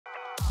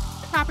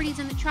Properties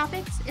in the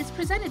Tropics is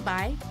presented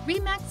by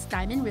RE/MAX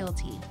Diamond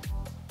Realty.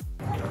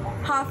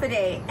 Half a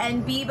day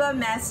and Biba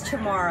Mess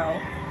tomorrow.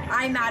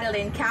 I'm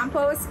Madeline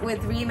Campos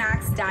with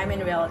RE/MAX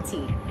Diamond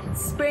Realty.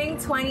 Spring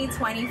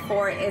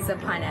 2024 is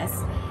upon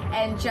us,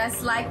 and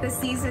just like the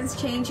seasons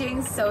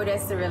changing, so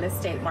does the real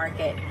estate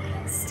market.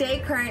 Stay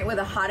current with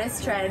the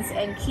hottest trends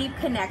and keep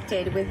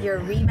connected with your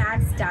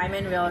RE/MAX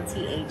Diamond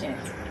Realty agent.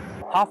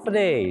 Half a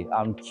day,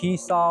 I'm Key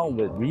Song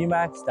with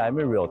RE/MAX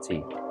Diamond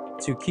Realty.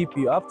 To keep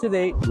you up to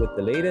date with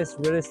the latest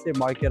real estate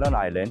market on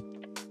island,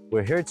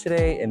 we're here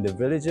today in the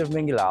village of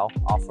Mangilao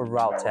off of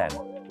Route 10.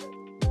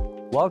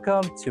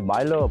 Welcome to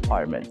Milo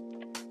Apartments.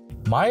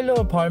 Milo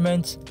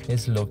Apartments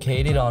is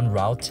located on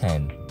Route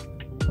 10,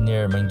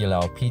 near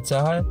Mangilao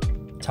Pizza Hut,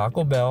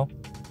 Taco Bell,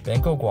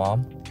 Bank of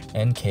Guam,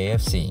 and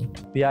KFC.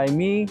 Behind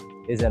me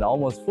is an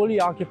almost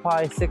fully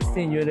occupied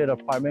 16-unit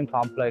apartment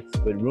complex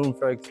with room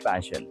for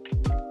expansion.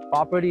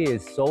 Property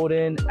is sold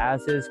in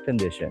as-is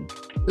condition.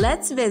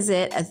 Let's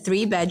visit a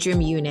 3-bedroom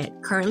unit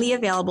currently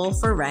available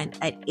for rent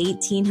at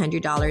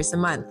 $1,800 a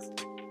month.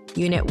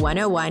 Unit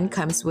 101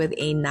 comes with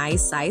a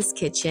nice-sized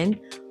kitchen,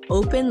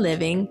 open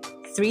living,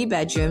 3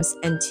 bedrooms,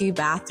 and 2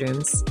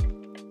 bathrooms.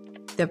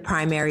 The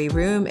primary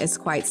room is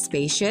quite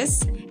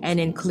spacious and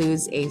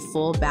includes a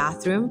full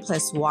bathroom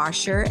plus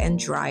washer and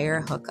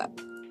dryer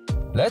hookup.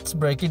 Let's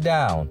break it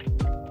down.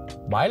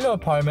 Milo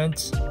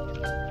Apartments,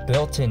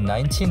 built in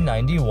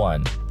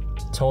 1991.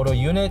 Total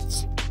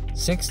units,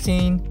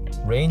 16,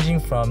 ranging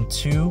from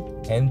 2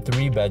 and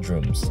 3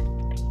 bedrooms.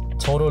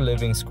 Total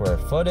living square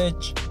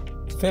footage,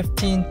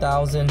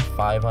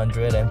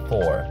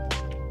 15,504.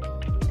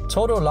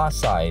 Total lot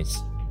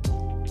size,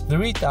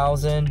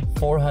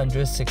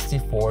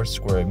 3,464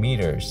 square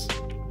meters.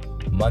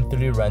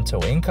 Monthly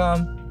rental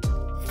income,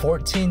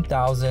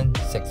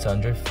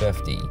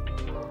 14,650,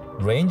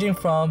 ranging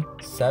from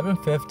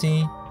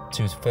 $750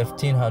 to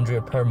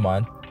 $1,500 per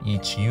month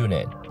each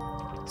unit.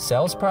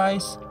 Sales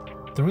price,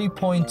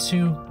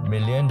 $3.2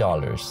 million.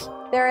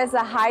 There is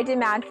a high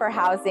demand for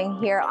housing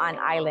here on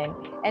island,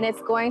 and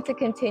it's going to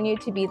continue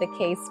to be the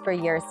case for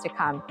years to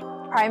come,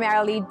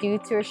 primarily due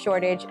to a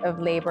shortage of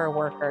labor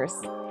workers.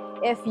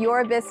 If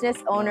you're a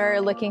business owner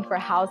looking for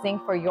housing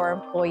for your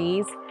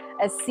employees,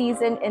 a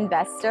seasoned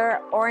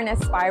investor, or an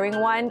aspiring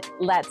one,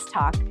 let's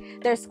talk.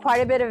 There's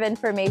quite a bit of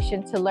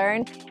information to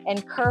learn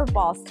and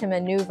curveballs to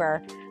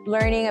maneuver,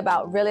 learning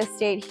about real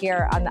estate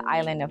here on the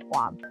island of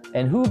Guam.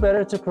 And who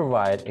better to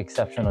provide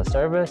exceptional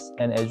service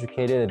and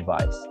educated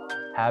advice?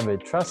 Have a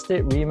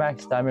trusted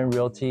RE/MAX Diamond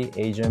Realty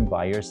agent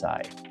by your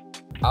side.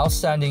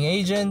 Outstanding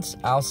agents,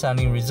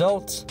 outstanding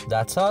results.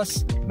 That's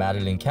us,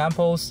 Madeline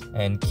Campos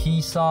and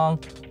Key Song,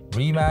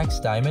 RE/MAX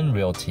Diamond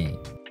Realty.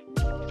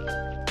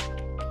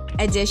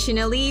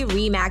 Additionally,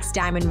 RE/MAX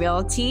Diamond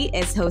Realty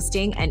is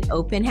hosting an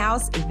open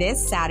house this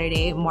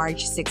Saturday,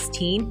 March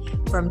 16,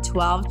 from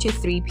 12 to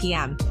 3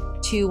 p.m.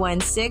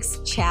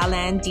 216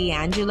 Chalan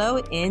D'Angelo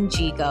in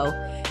Gigo.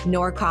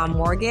 Norcom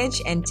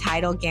Mortgage and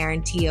Title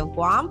Guarantee of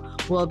Guam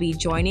will be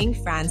joining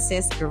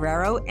Francis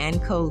Guerrero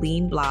and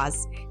Colleen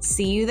Blas.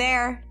 See you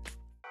there.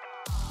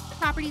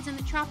 Properties in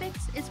the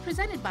Tropics is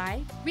presented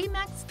by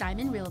RE/MAX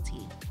Diamond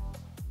Realty.